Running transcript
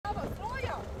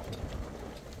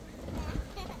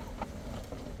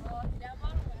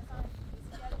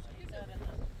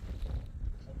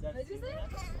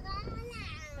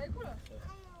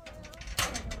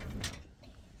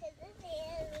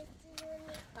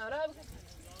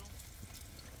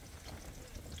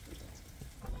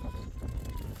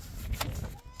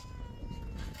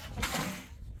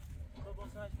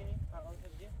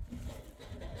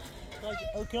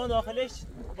کنار داخلش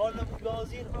بالا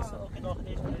گازیر که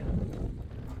داخلش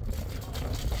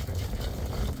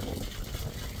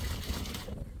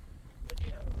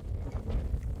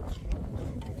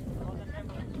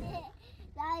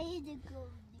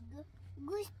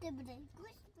گوشت بده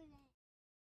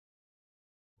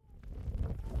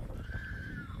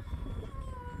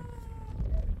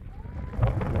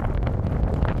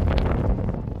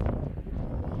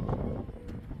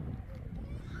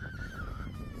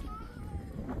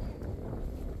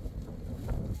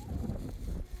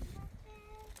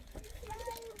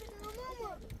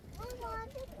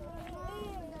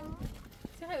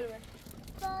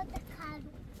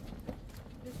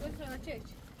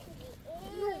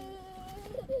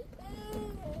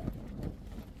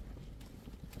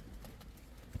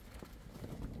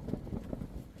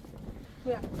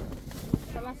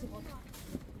خلاص خود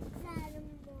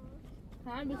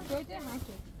هم بسکویت هم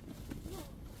کیک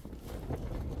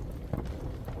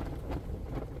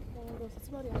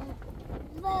درست باری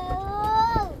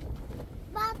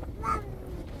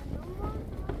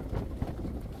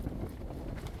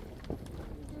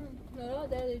نه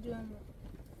داره جوام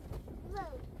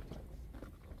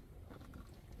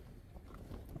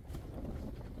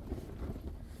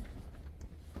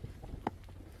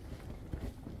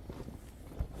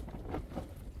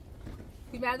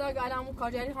بعد اگه آدمو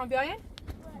کارجاری خان بیاین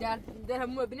در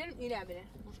همون ببینن اینه ببینن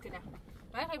مشکل نه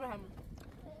ما خیلی همون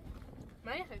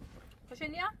ما خیلی خوش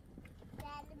نیا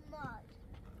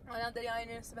آدم داری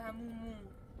آینه نفس به همون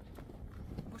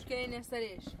مشکلی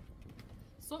نفسش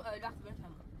صبح وقت برد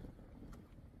همون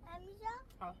همیشه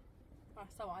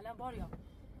سوا الان باریا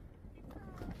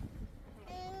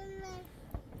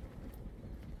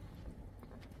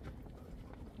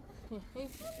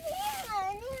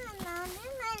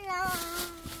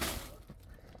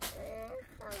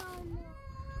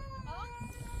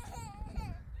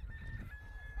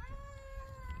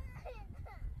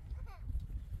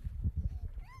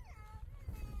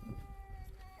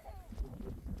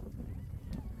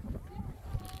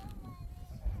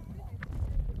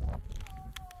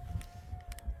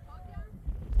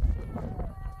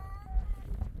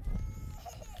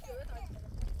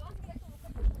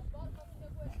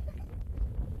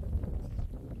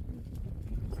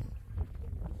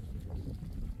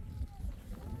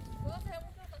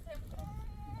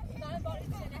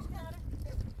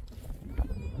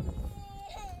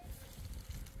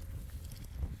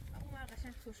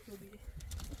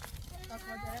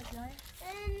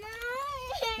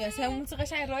يا سامو موسيقى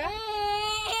شاعر رايح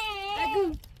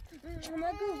اقو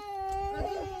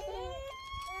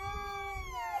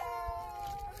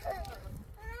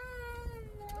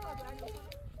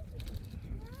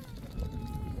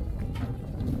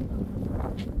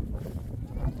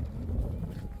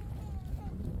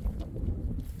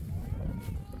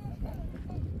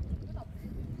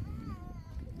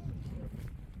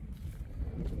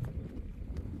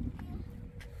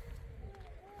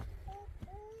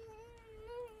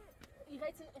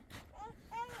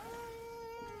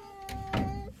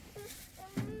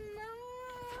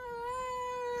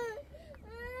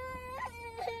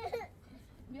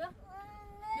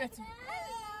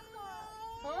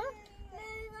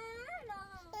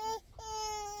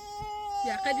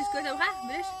يا قد بسكوت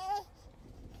ابغى ليش؟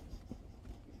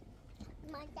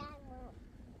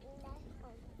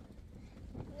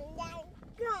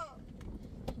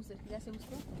 موسى لا سي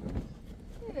مسكو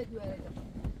لا دو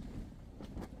لا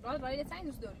راه راهي تاعي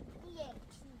نص دور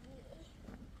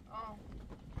اه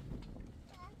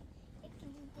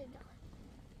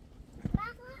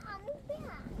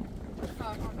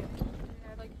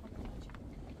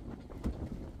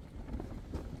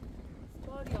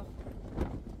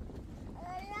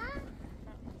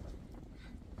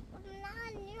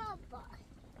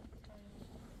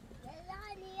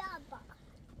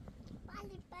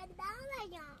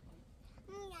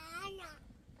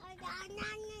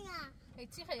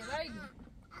Eti خیلی رايدو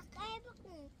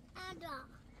اقيبكم ادا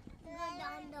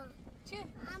لاندو چه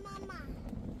ماما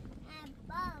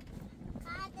باب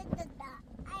قاعده تدا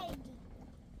ايدي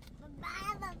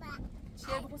بابا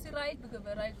چه بخوسی رايد بگو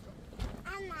رايد بگو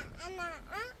انا ماما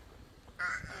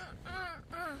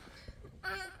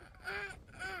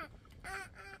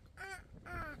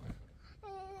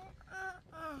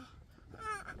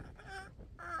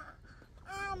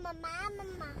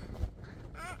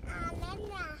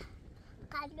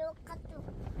Kadu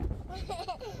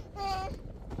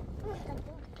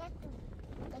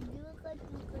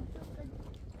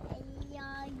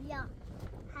ya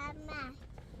hama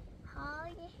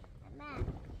hoy hama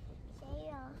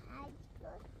sayo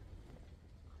hajko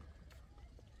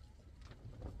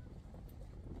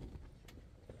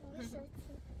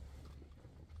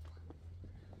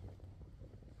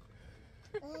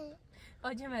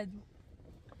قاجم هدو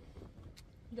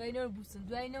دوينو نبوسن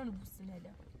دوينو نبوسن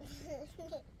هلا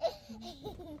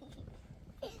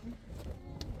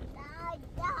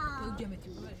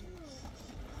وجمتي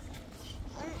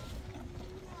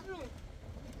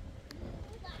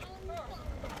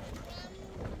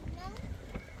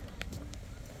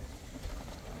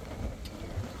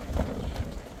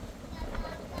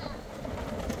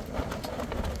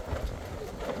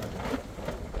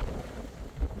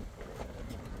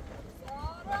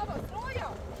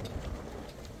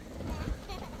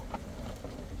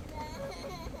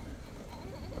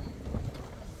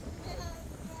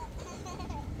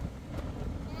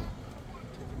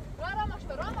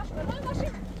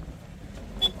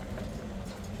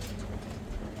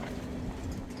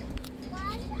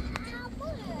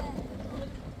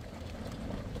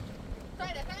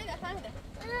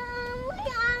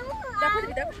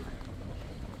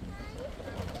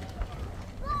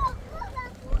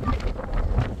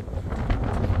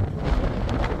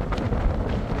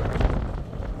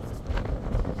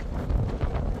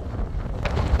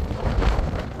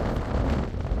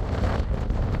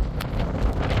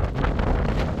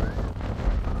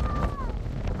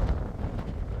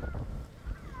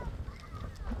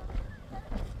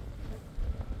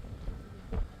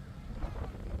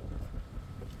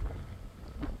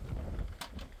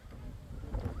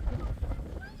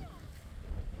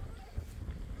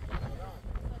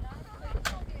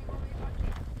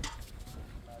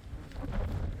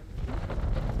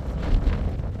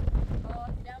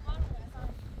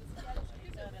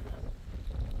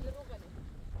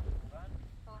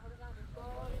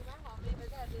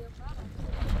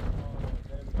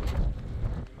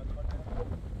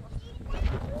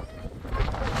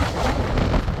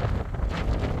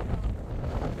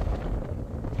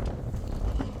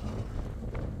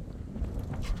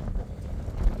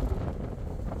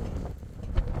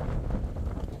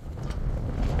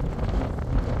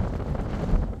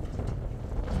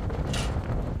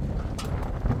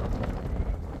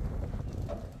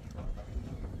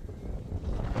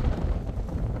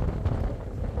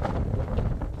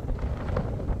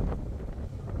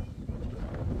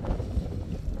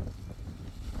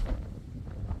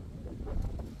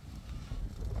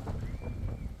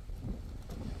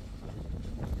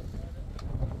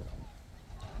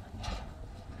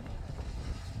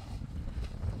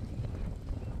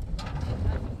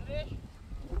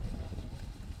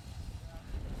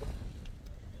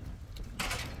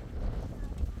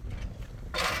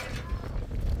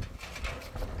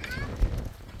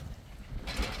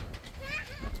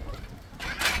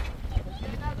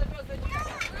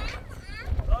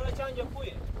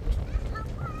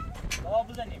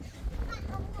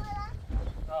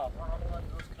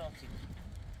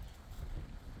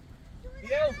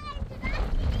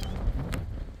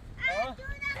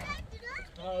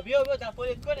بیا بیا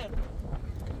تفاوت کنم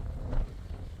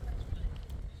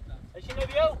اشینه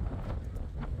بیاو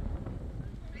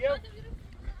بیاو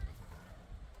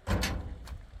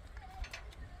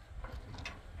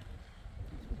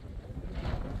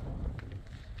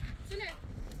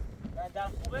شنو؟ در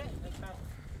خوبه؟ نکمه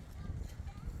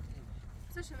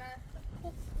چه شما؟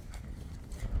 خوب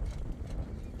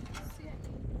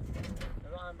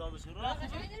رو اندازش رو را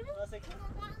خوبه؟ راسته کن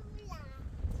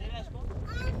سیرش کن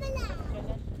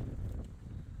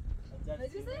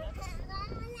مجلسه؟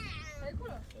 هاي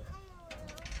كله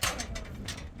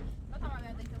ما طبعا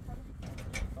يعطيك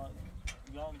الخبر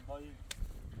يوم باید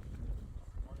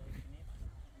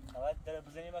باید در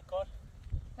بزنیم کار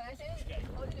فايش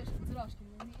اوليش تراش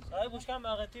كده هاي بوش كم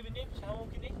اغتي بنيم شامو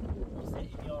كني بس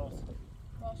يا راس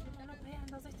باش انا بهي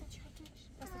اندازه تشحكيش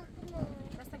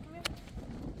بس تكمل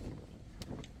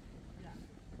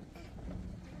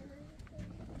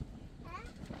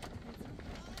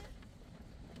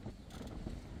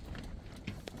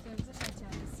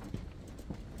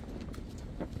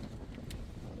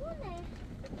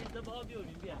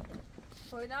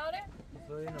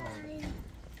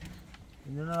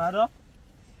اینو نبرا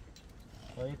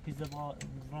با یه پیزا با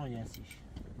ران یسیش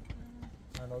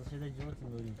اندازه شده جلو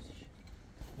تیموریم سیش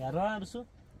یا راه هم بسو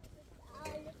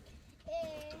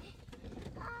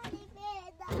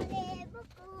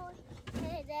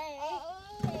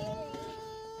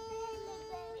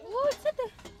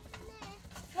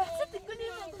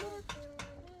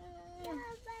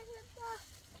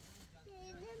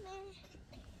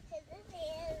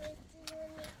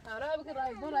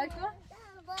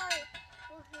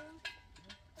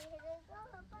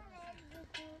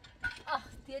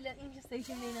يلا اینجا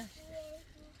سیشن نینا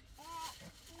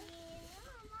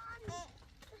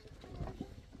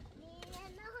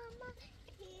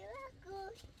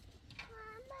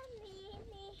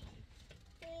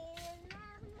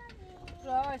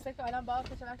راه است که الان باید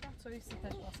کشور کنم توی سیتش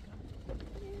باز کنم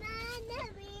من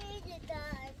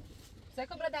نمیدونم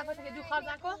سکو برای دفعه که دو خارج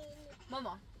نکن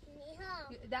ماما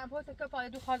دفعه که پای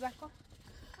دو خارج نکن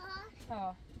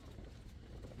ها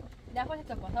دفعه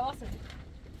که پای تواصل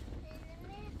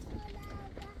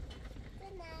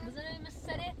بزنیم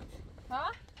مسرت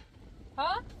ها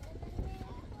ها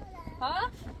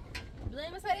ها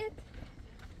بزنیم مسرت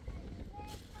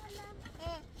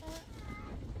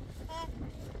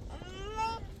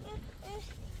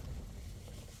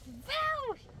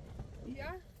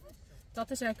یا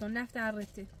تاتش کن نفت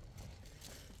عرفتی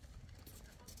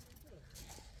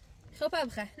خب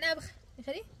ابخه نبخه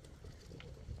میخوری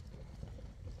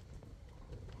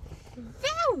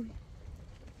واو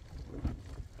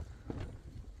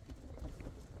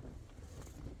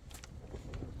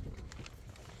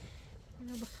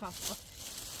انا بخاف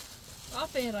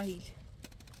آفرین راهیل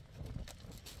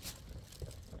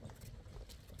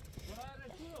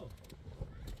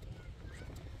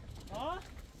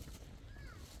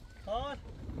ها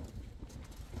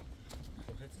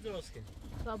خیلی درست کن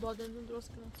تا بادمجون درست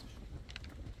کنم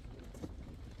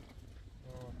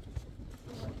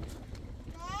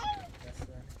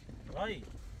رای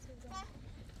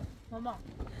ماما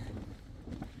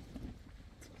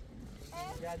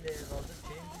گل رازه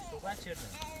چه این دوست صحبت چردن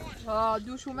ها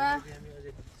دوشومه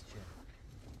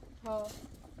ها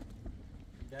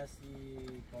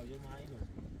دستی کارجو ما اینو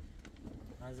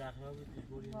من زخمه بود بیش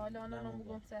بریم حالا انا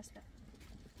نمو سستم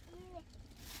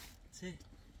چه؟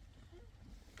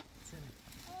 چه؟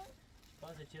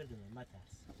 بازه چردم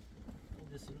مترس اون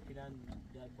دستورو کلن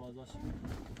در بازاش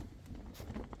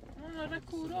اون را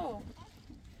کورو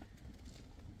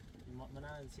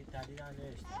من سی تحلیل هم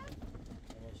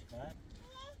نوشتم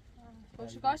شکایت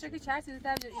شکایت که چه چیزی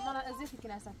تر ایمان ازیتی که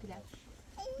نسم کلن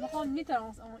میخوام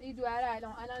میترانس اون ای دواره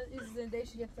الان این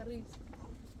زندهش یک ریز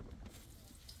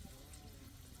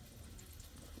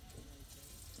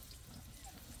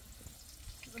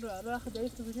راه خدایی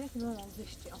تو بزنه که ما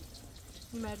زشتی هم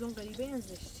این مردم غریبه این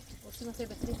زشتی واسه مثلا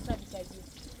به خیلی خیلی تجیب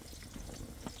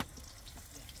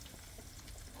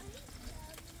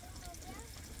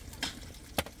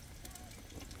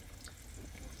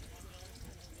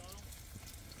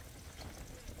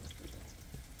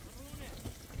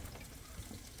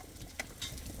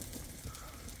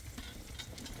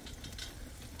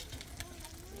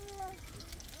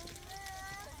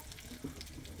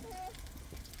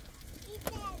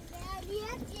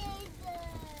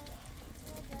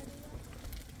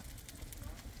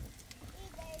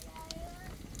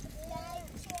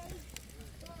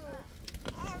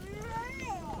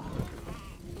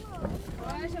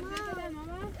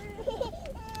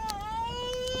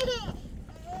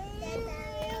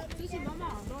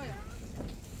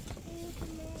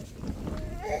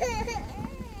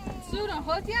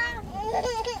خودیا؟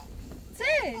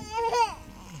 چه؟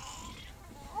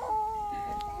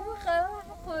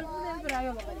 خوربون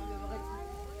برایا بقیلی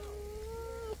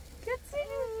کسی؟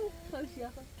 خوشی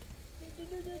آخه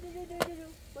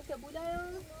بکه بولایا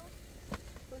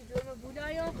بکه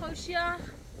بولایا خوشی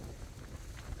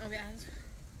آبی از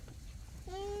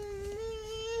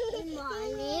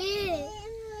مالی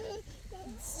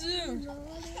زون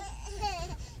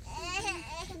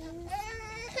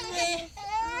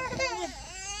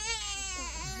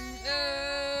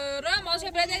را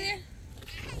ماشه بده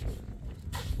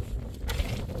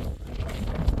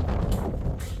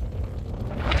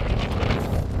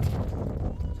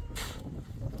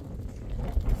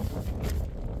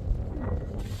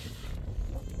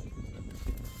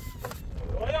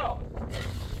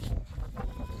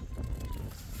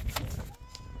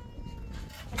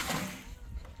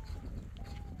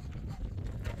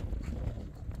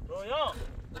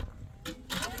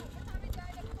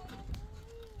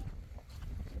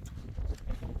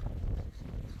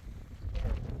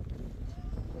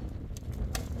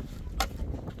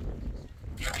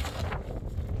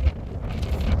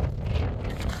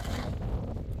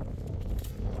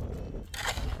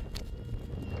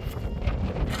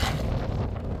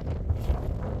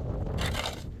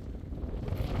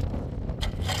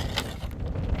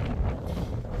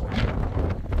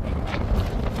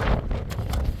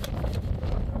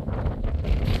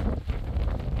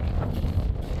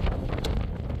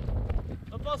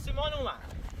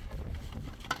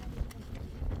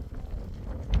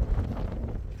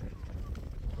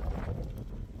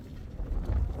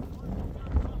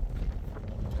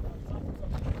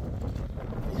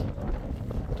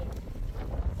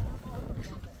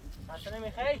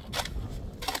نمیخوای؟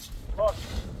 باش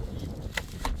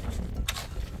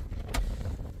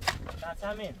چند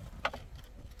همین یعنی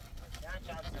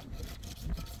چند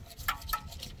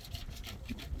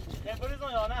خیلی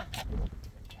بزن یا نه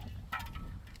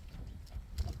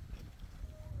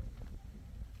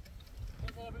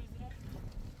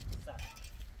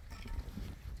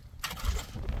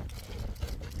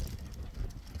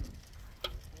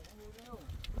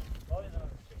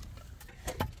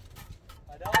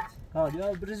ها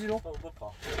بیا برزیلو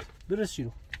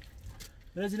برزیلو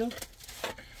برزیلو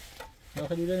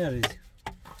داخل ایران نریزی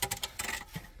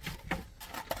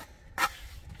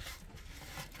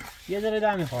یه ذره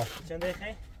دم میخواد چند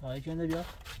دقیقه؟ آه چند بیا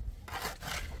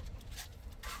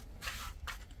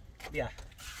بیا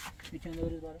بی چند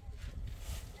دقیقه داره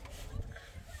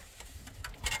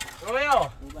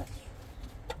رویا بس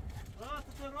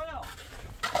رویا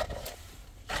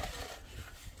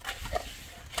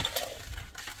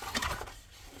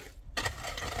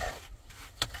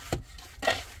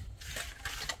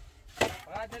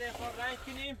رنگ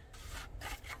کنیم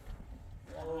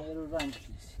رو رنگ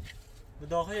کنیم به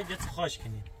داخل یه جت خاش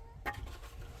کنیم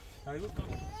هایو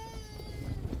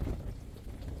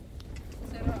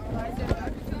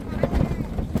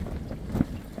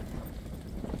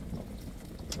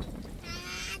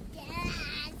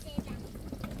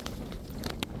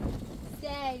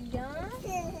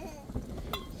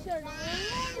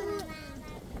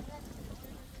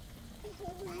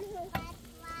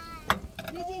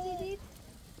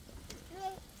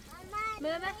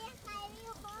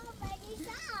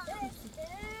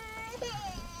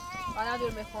حالا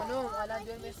دور میخونم حالا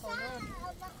دور میخونم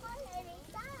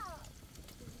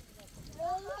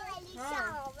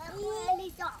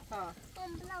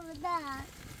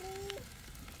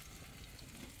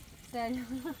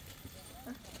سلام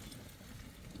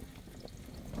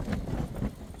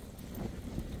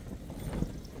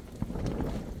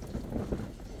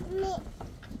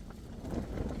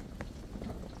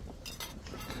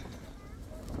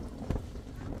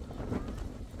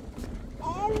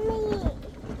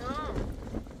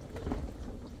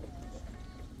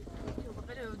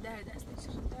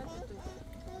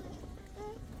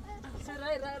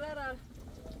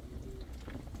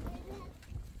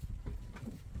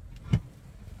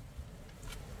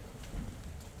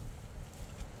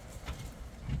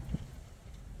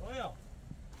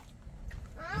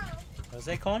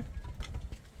روزه کن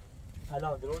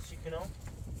الان درست چی کنم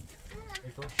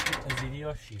تو شیر ازیدی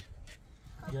یا شیر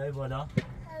بیای بالا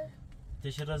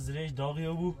تشر از زیرش داغی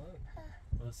بو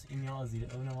بس این یا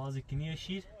ازیده اون نماز کنی یا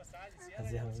شیر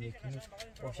از یه همون کنی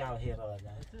باشه هم هیر را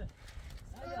بدن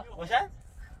باشه؟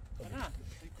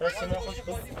 دست ما خوش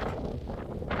کن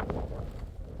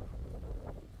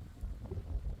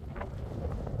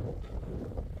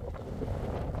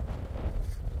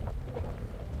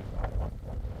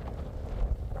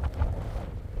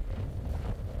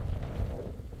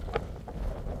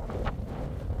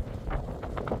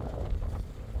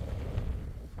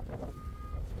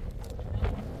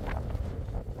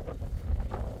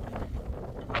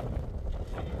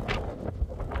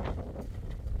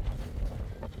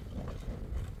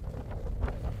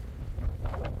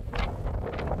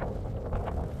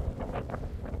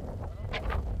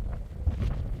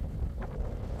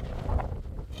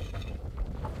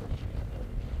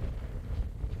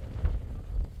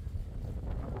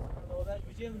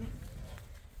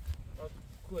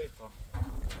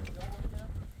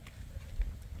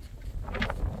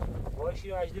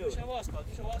واشي واجدو شو واسقط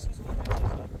شو واسقط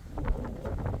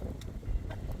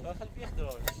داخل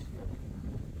بيختراش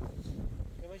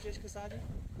كيف ايش كسادي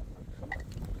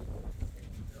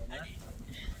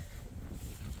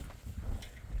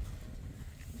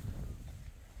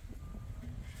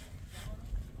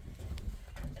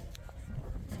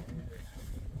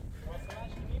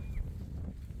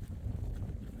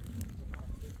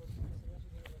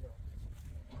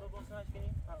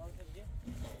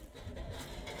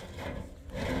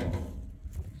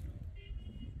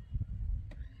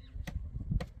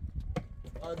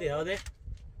هذا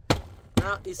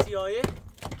ها السيايه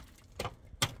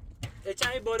ايش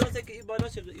هاي بالوتك بالا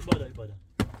شغل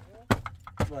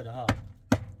بالا ها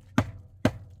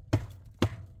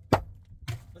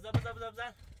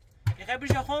بزا يخي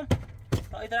برش اخوم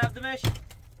هاي طرف دمش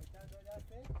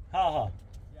ها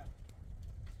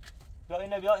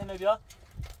بیا اینو بیا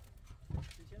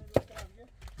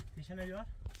پیشنه بیا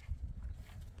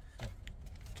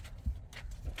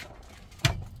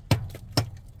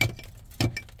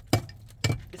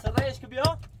رایش که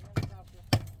بیا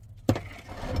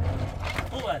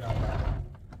خوب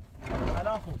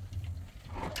الان خوب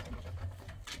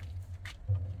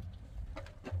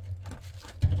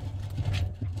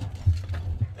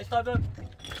اشتابه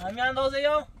همین اندازه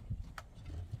یا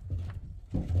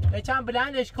چند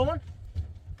بلندش کن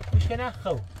مشکنه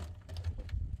خوب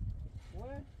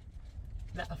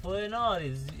نه فوی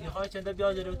ناری یخوای چنده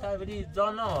بیا جلوتر ولی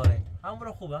جان ناره همون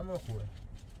رو خوبه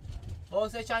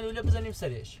واسه چند لوله بزنیم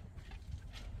سرش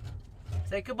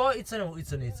سکه با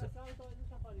ایتسنه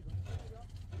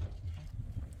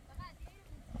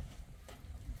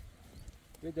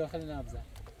به داخل نبزن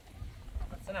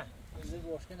سنه زیر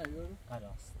باشکه نبیارو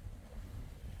خلاص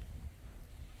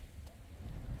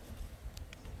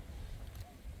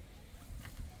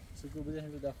سکو بده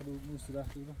به داخل موس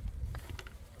رفت رو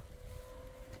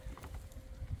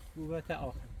بوبت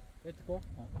آخر بتکو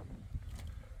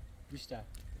بیشتر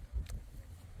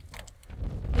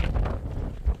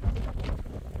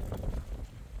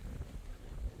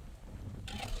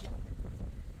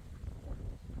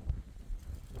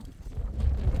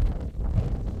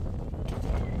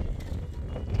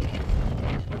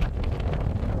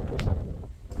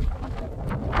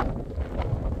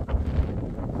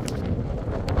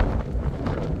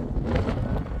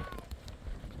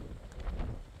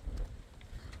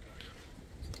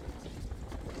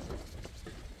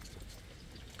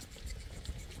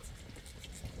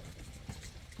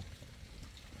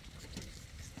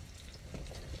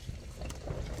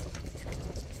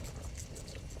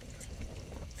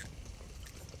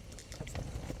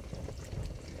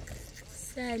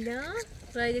سلام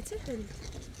رایده چه کنی؟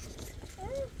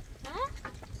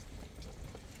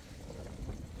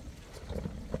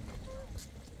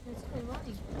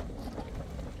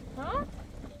 ها؟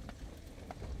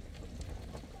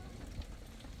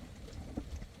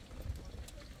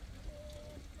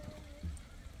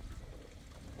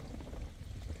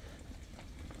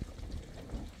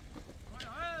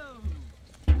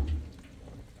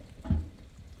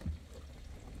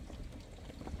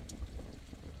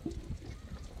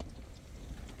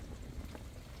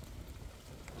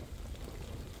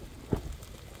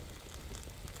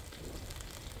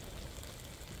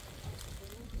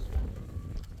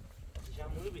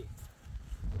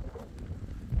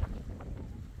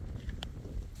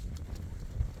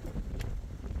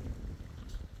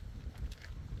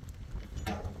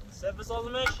 سفر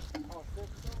سالمش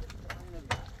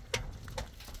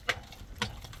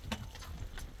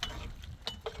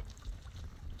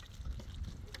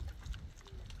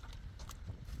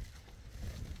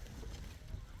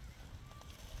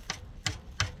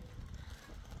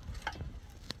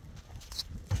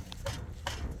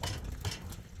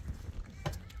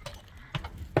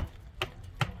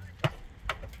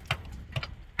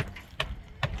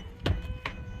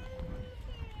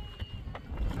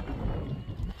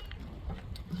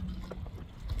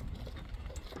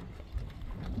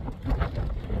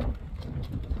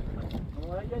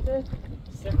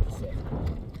سفر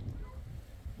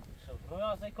شوف روي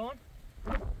راسه يكون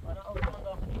انا اول ما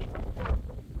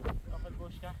داخل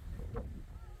بوشكه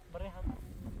بريها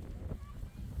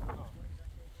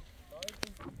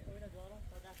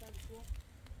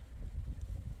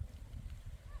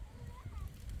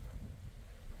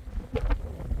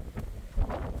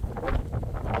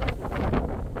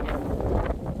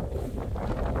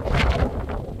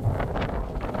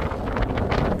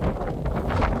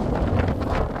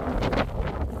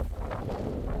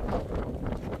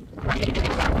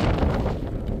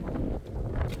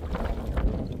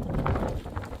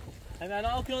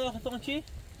الان اوكي داخل تونشي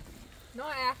نه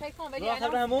اخی کن ولی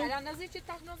داخل همون الان نزدیک چه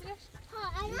تحت نزدیکش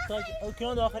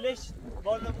اوكي داخلش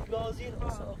بالنا بازیر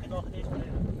اوكي داخلش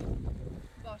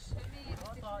باش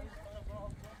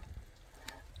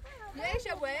ايش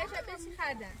ابوه ايش بس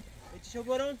خدم چی شو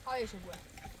برون ايش ابوه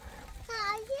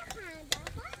خالی خنده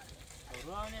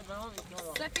رانه برون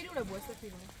سفيرون ابوه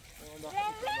سفيرون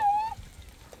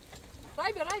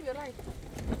رايب رايب رايب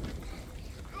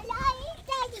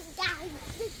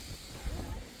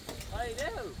هاي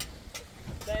له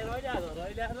داي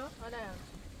راي له انا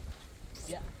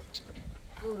يا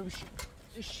دور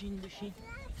بشين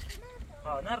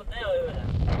ها نرد ايوه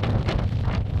ولا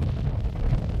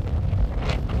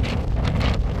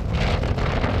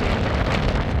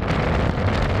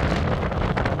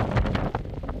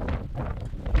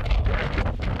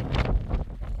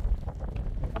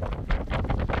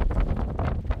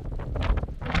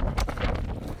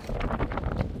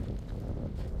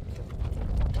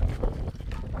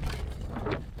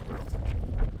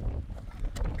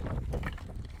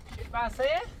Pasé.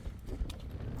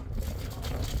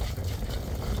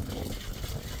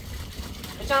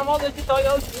 Echamos este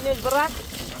toyo en el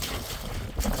brazo.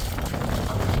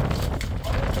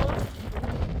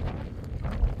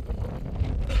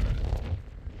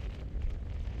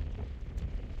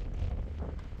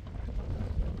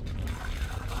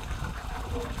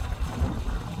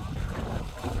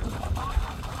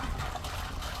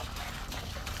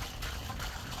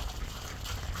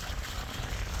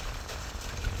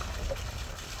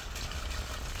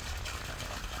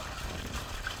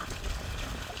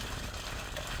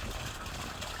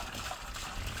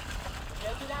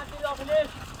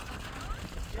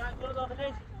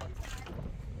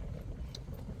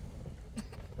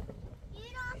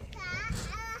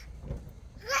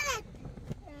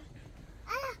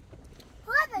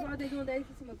 non dai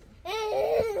che si muove.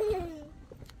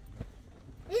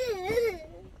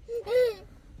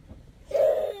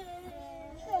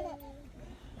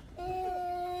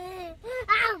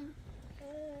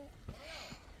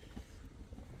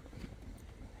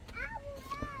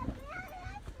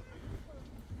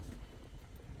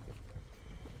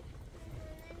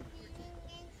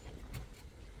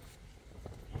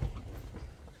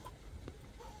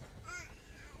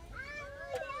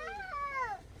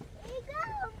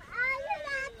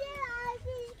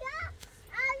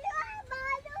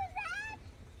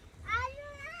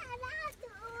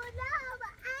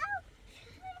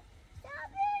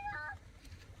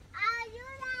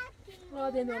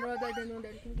 Dai, non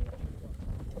dai.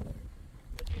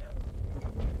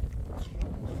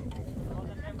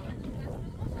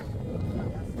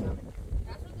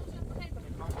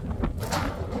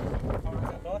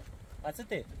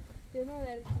 Atsete.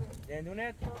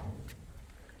 دندونت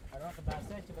الان که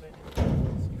بسته چه برای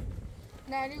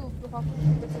نه لیو بخواه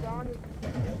بسیدانی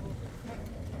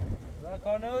و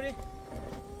کار نوری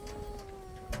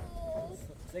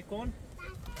سکون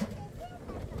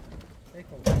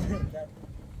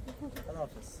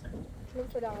خلافز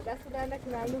دست در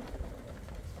نکنم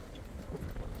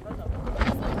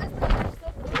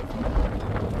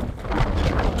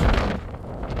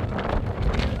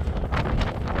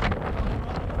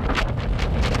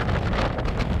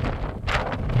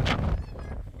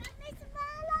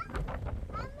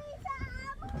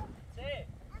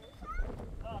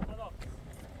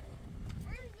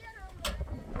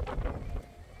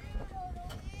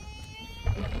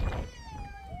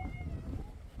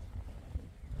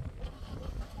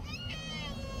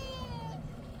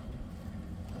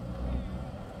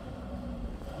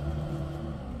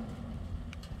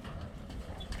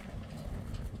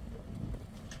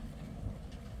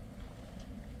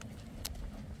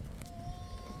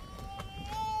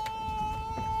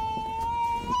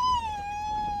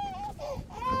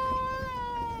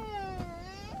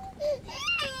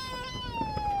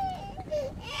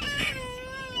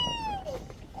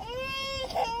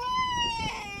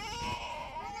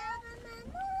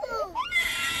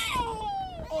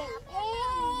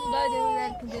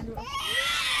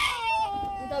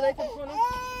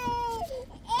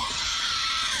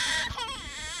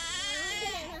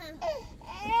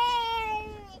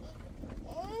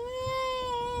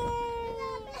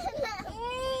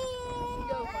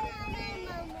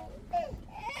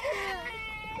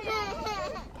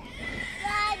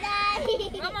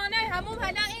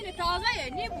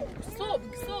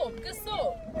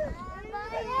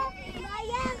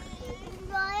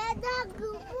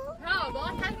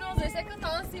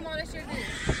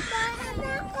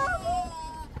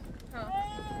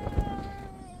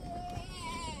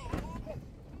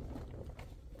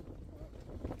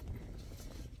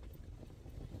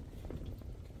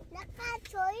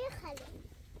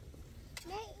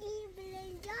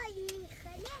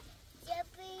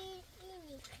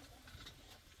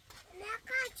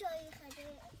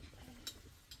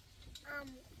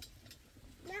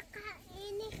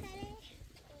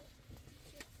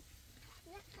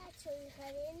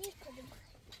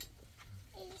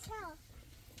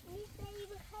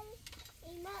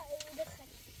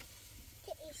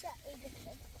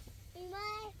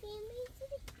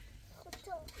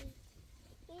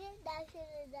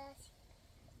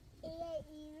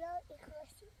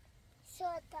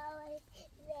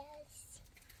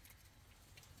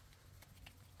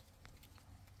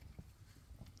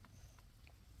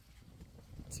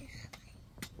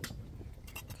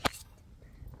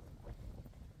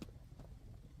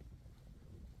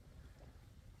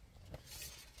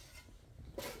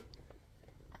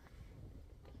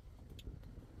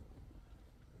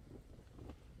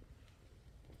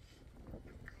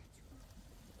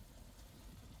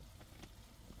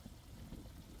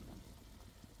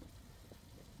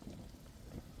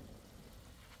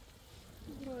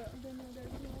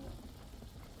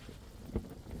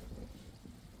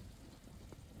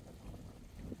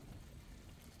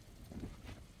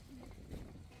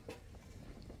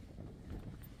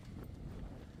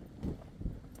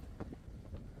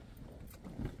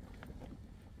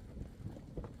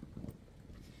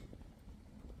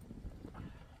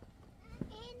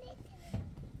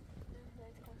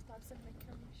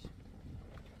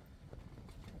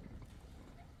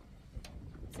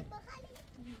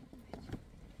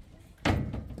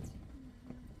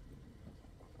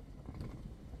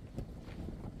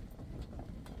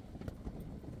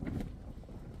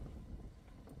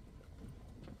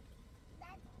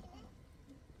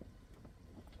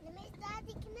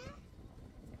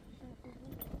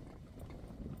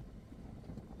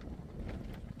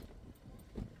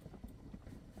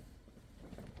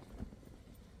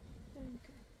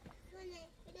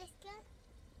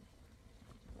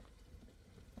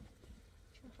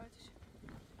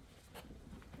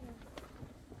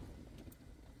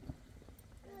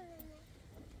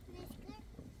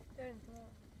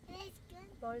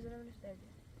باید نمیشه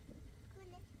دیگه.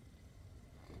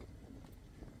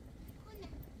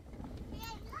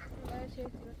 باید چه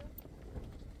چیزی؟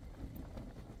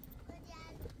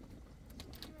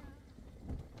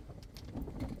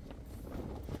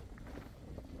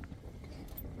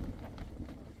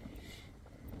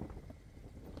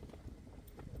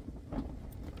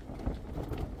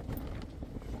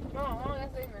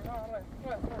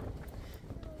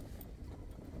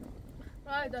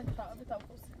 ده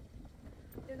بتوقف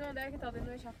يزون ده كده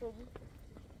تضينه يشافوه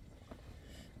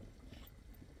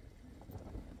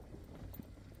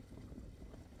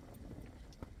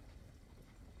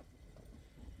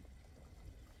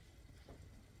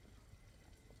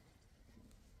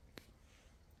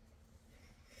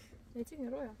نتيجة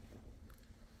رؤيا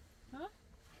ها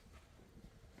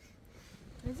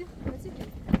نتيجة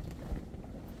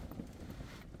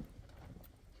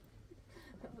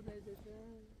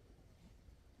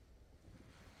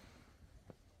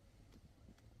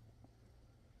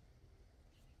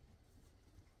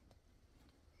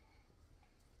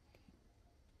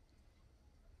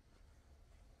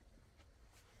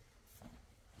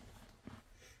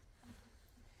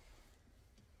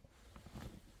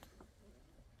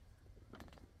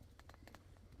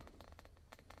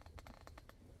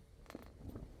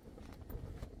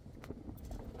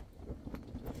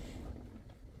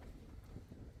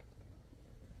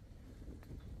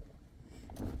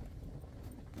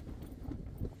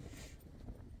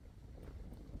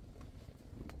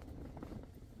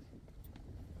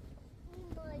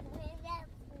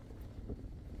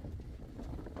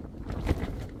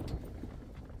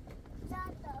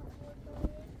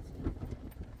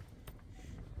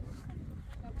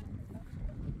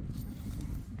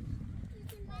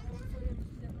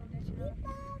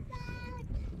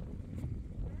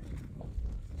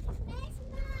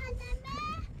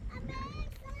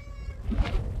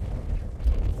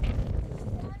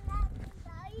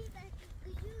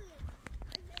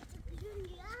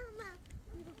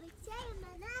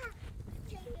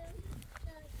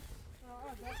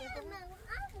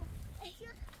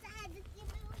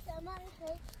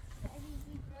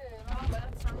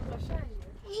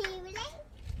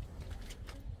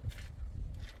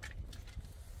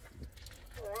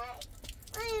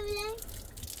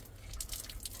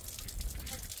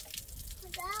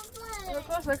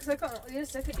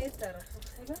ساكت ايه ترى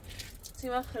حاجه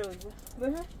سيما خروج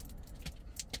بها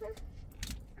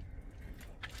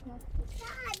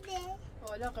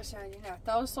لا قشاني نعم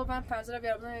تعالوا الصبح هم فازرة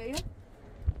بيربنا ايه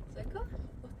ساكا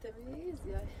والتمييز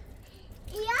يا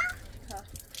ها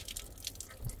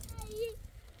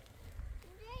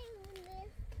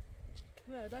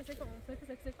لا ده ساكا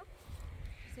ساكا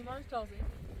سيما مش تازي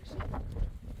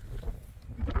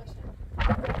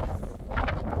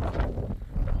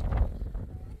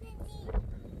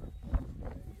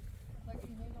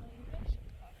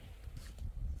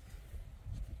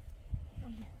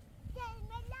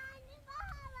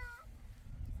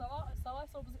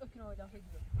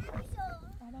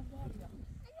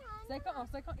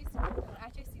ساكن اسمه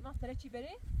عشان سيما ترى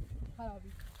بري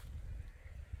خرابي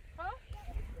ها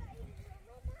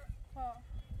ها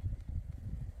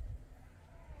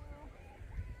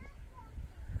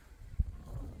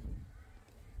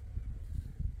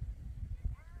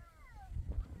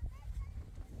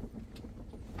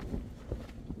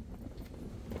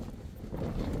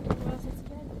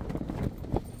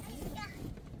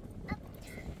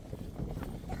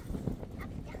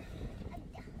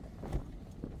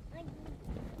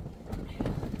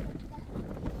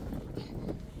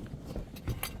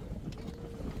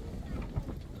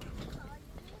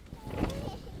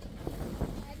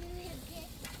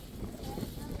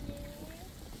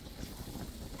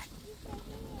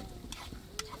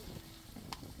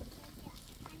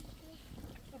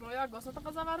قصة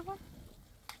قصة معرفة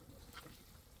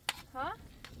ها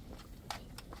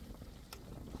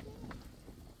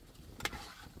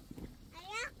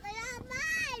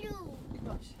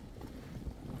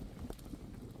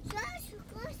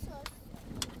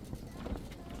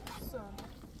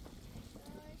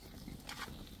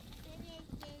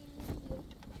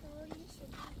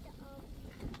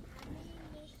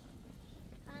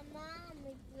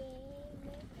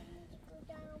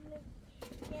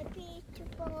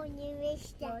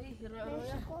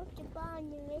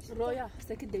رويا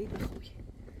ساكت دقيق بخوي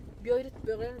بيورت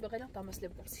بغينا طعم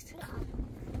مسلب قرصيت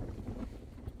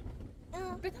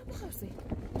بيتها بخرصي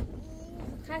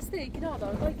خاسته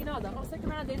كنادا طيب كنادا ما ساكت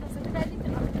معنا دينا ساكت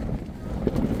دقيق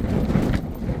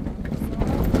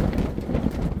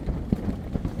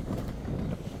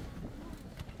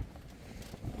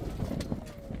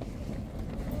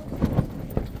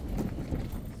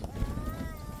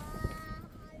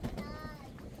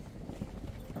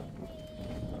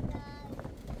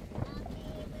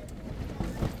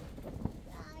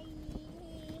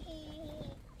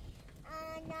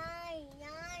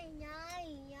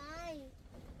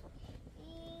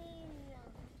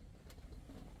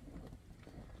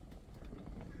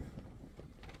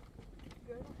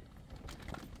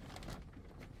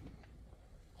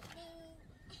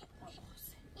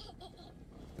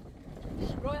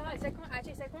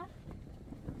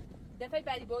دفعه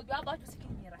بعدی بود بیا باش بس که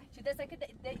میره چه دسته که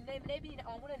نمیبینین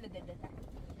آمون اللي دده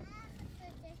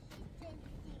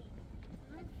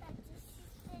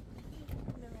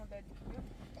نمو بعدی بیا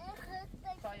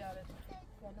طیاره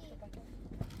ولی خطا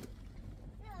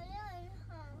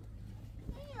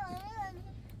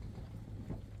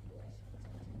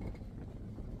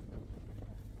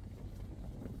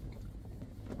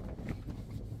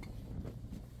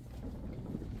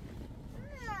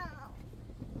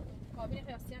کابین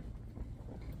خیاستیم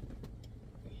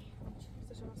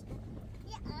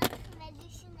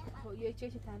یه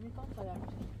چیزی تامین کن خدا رو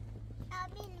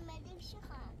آبین مدیش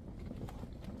خواهم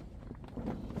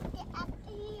این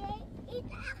آخیه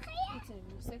ایتونه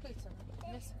میرسه که ایتونه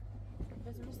بس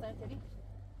داره تری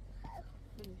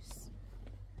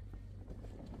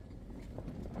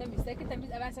نمیرسه که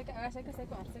تمیز اول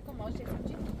سکه ماش چیزم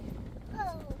چی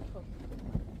خب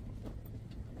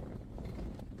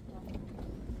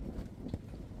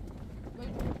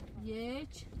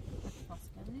یک باز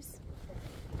کنیس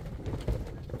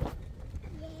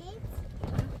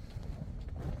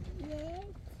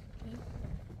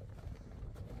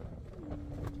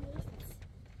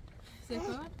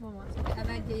سکوت مامان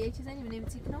اول یک چیز زنی بنیم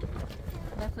تیکنم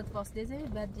بعد خط فاصله زنی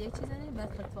بعد یک چیز زنی بعد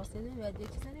خط فاصله زنی بعد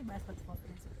یک چیز زنی بعد خط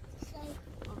فاصله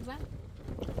زنی آبزن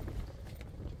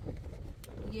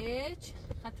یک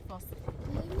خط فاصله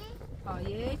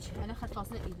یک الان خط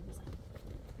فاصله ایدو بزن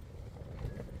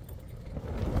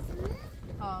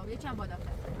یکم بالا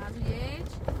کرد از یک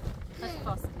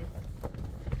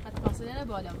خط فاصله رو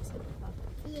بالا بزن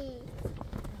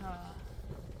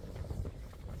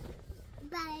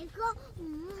برگو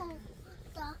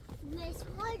تا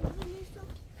مسخال بینیشو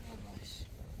باش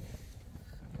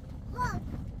خب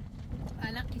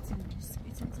الان ایتون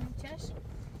چش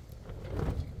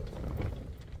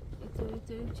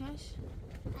ایتون چش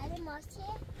علی ماسه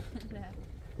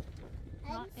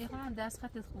نه ایخوان دست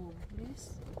خطت خوب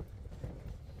نیست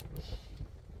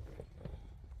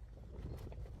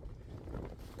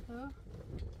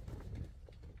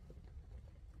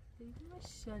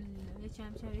ماشاءالله یه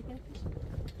چمچه کردش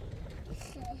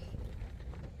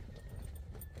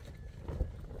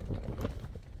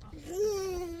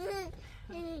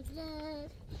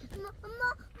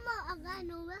ما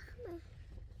اغانو وخمه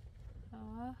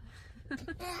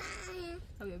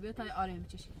خب بیا تا آره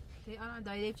میچشی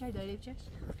دایره بچش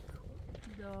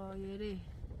دایره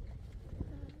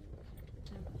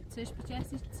چش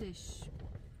بچستی چش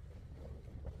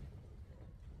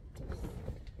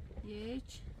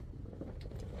یک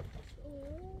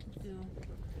دو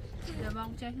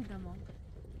دماغ چشی دماغ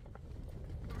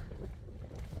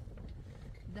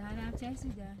دهنم چشی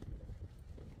دهن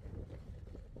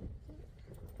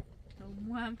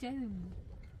مو هم چشی مو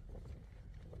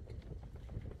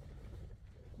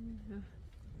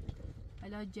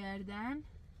حالا گردن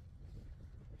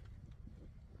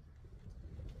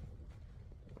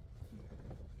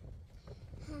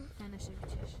تنشه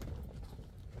بچش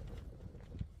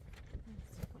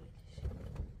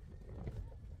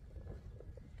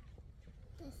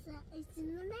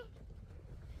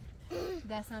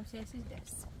دستم چشی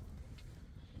دست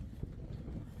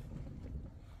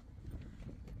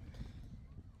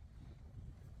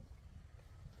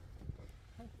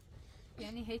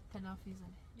یعنی هیچ تنافی زنه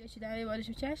یا چی داره بالش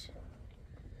بچش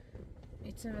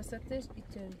ایتون وسطش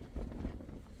ایتون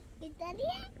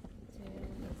ایتالیه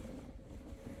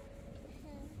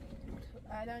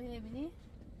الان میبینی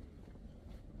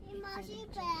این ماشین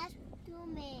برش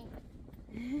دومه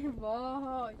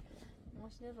وای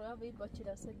ماشین رویا باید با چی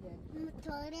دسته گرد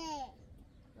موتوره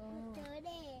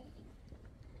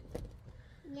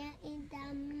یا این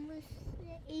دموس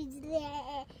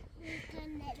ایجله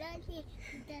میتونرالی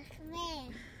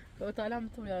دخمه تو تا الان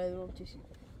میتونی یاره رو بچشی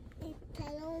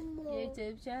ایتالامو یه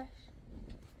چه بچش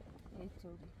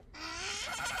ایتوری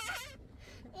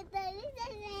ایتالی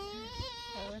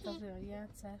داره تازه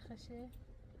سرخشه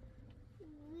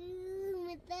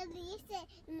متالیسه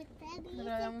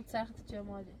رایمون سخت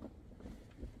جماله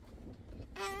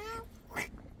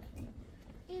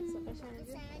این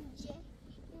قسنجه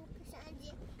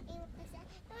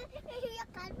یا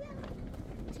قلبه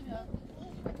چی بیاد؟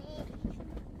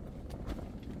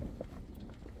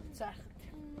 سخت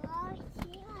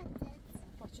ماشی هاتت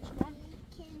باشش کن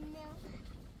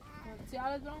چی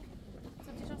حالت برام؟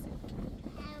 چی شخصی؟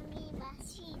 همی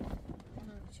باشی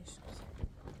نه چی شخصی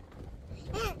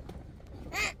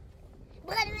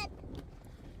بغرمت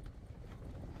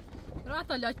رو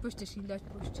حتی لاک پشتشین لاک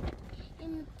پشت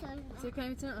این طرف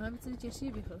سکر میتونی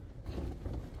چشی بخور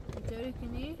اینطوری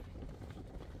کنی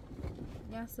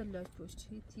یه سر لاک پشت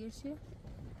هیتیشه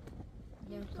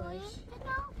یه پایش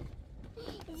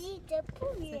زیده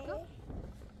پویه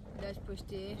داشت پشت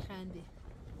خنده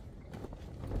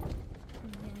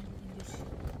یعنی اینجور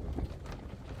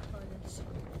حالش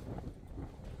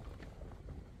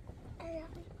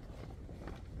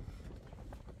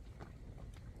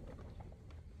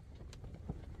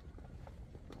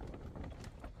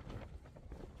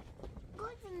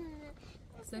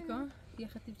سکن یه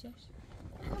خطی بچش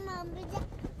خمام بده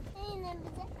اینه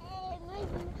بده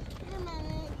خمام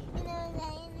اینه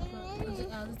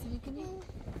بده ağzı tilkini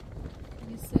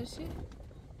gösterişi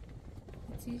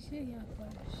tişe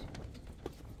yaparmış.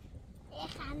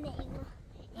 خمه اینو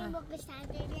این با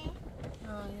بسنده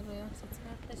یه روی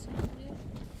ستیمت تشکیلی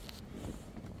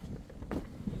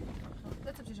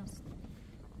ده تبچه جانس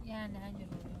yani hangi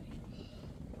روی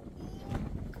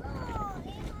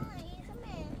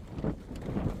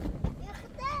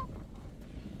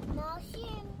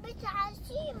ماشین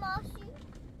بتعشی ماشین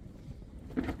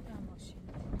ya ماشین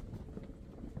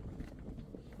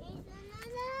ایزا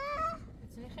نه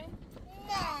بتونی خیلی؟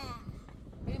 نه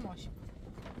بری ماشین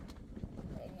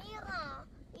نیغا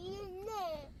این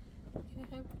نه بری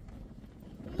خیلی؟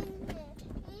 این نه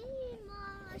این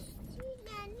ماشین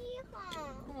نیغا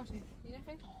کو ماشین؟ بری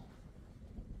خیلی؟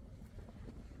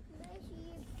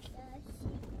 ماشین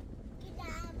بتعشی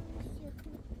گدام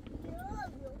شکل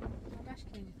یو باش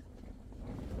کنی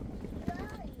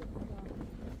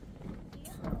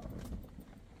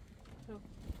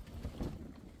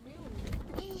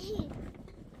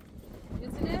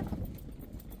يوتنر؟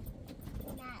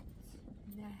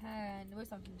 نهان وين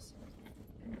صار فيش؟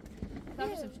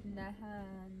 صار فيش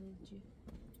نهان نجي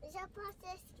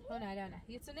هون على هنا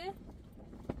يوتنر؟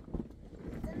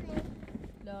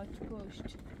 لا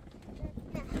تكوشت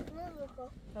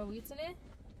هو يوتنر؟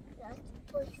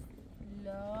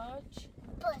 لا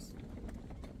كوشت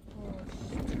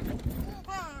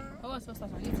هو صار صار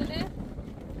يوتنر؟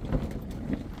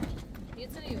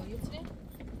 يوتنر يوتنر؟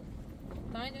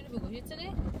 تعالي نقول بقول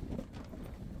يوتنر؟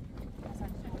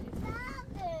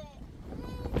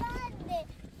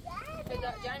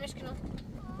 يعني مش كنا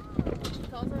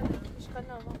تازه مش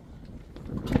كنا ما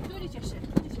تولي جشة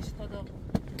تازه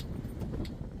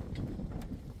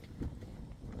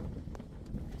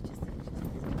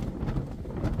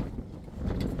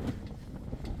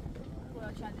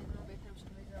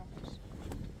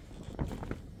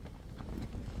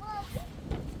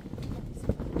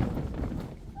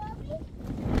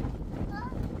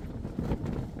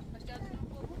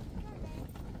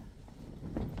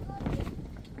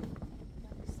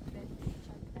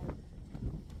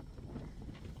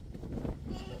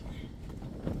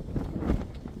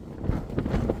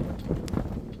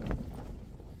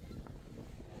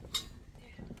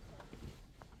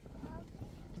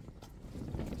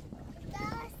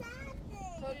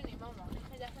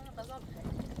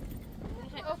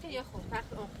يا خو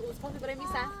وصفات برای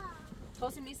میسن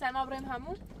خواستیم میسن ما بریم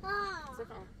همون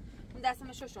سکن این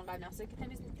دستم شوشون قبل نفسه که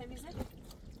تمیزه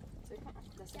سکن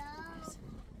دستم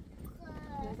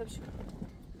تبشو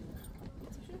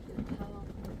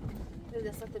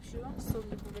دستم تبشو صوم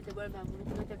میکنم بتبار بهمون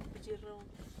کنم تبی بجیرم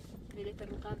میره تر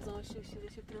مقام زاش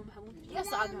شو کنم همون یا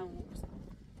ساعت همون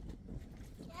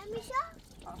میشه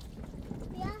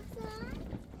بیا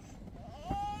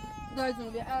دایزون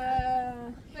بیا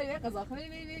بیا قضا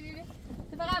بیا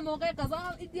فقط موقع قضا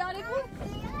هم ایدیاله بود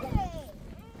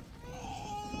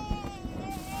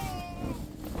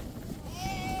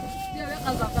بیا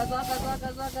قضا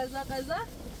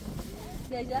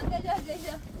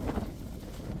گجا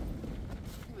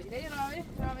بیا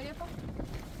رامی یه پا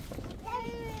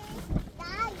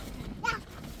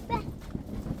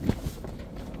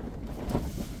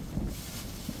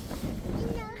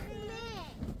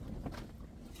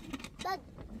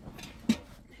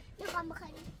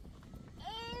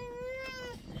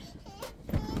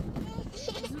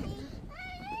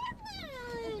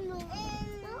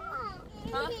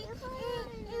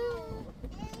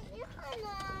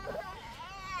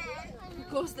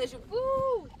كوستش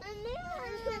بو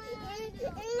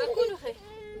بكونو خي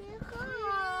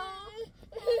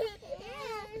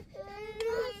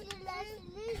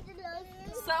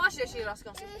سوا شي راس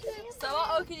كاسي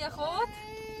سوا اوكي يا خوت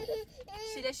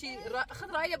شي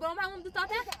خذ راي برام هم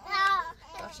دتاته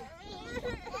ماشي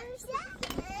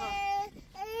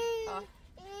ها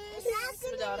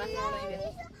بسم الله الرحمن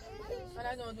الرحيم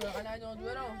انا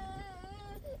ادور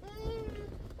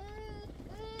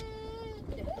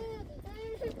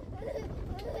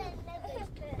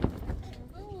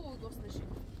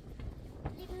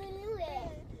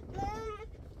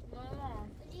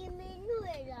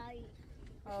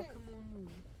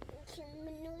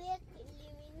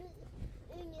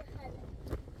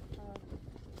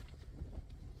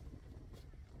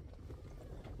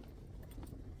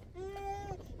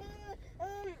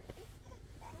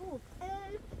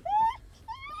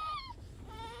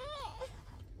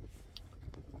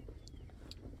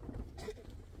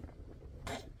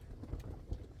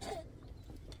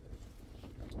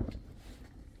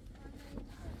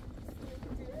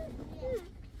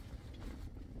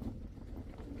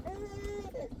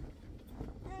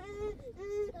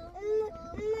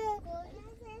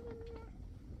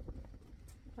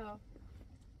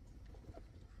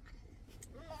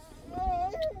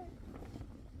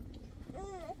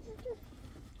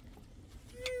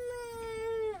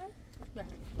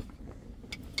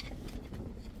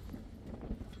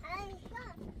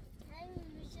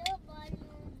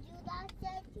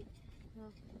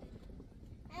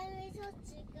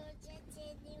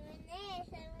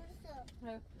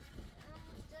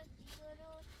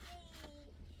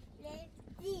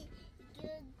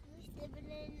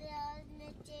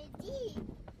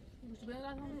بده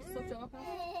هم صبح جواب کنم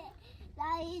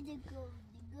لا دیگه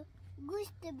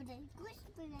گوشت بده گوشت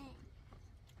بده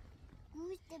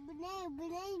گوشت بده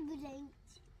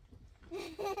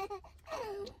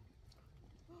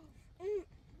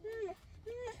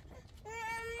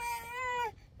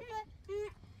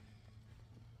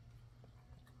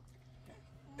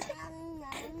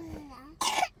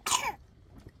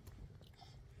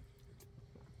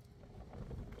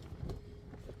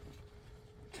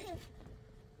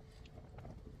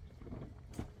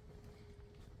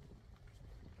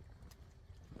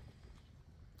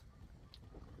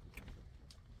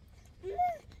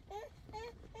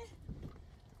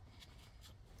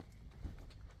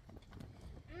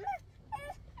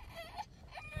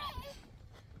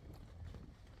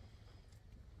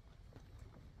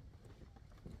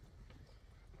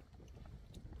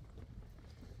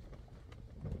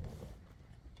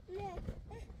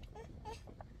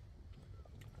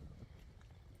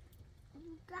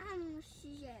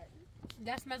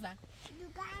دست مزن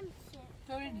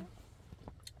طوری نیم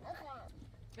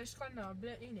اشکال نه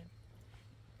بله اینه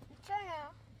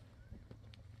چرا؟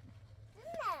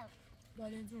 نه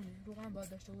بالنزونه روغن باید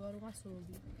داشته و روغن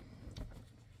سرودی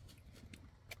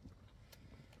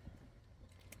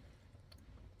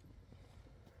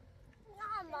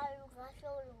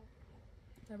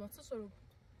تبعت سرود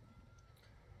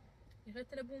يغير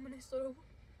تلبو من السرود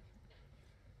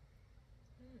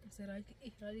سرايك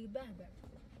ايه رايك بهبه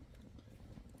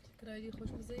رايك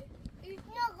خوش بزي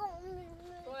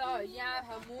یا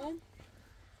همون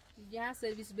یا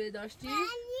سرویس بهداشتی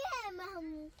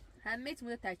همه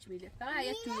تمونه تکمیله فقط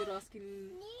یک توی راست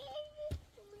کنی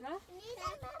نه؟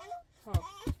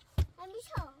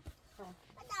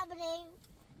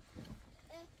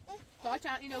 تا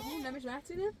چند اینو بود نمیش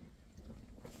محتینه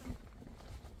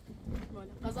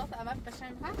قضات اول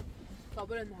قشنگ هست تا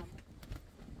برنده همون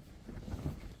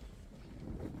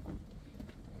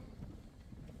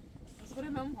از برای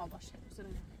همون ها باشه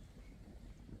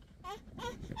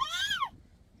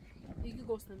یکی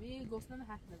گسنم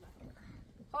حرف نزن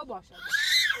خواه باشه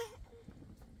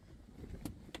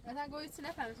اصلا گویستی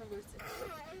نفهمیستم گویستی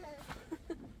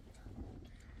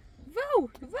واو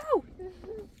دوام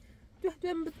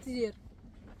بتزير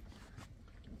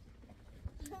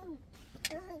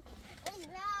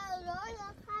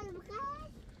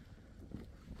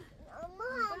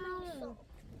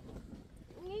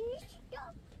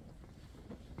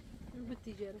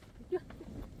بالتجارة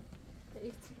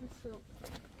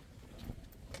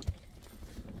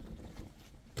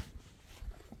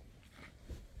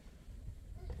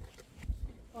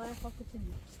وانا خاف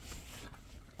تني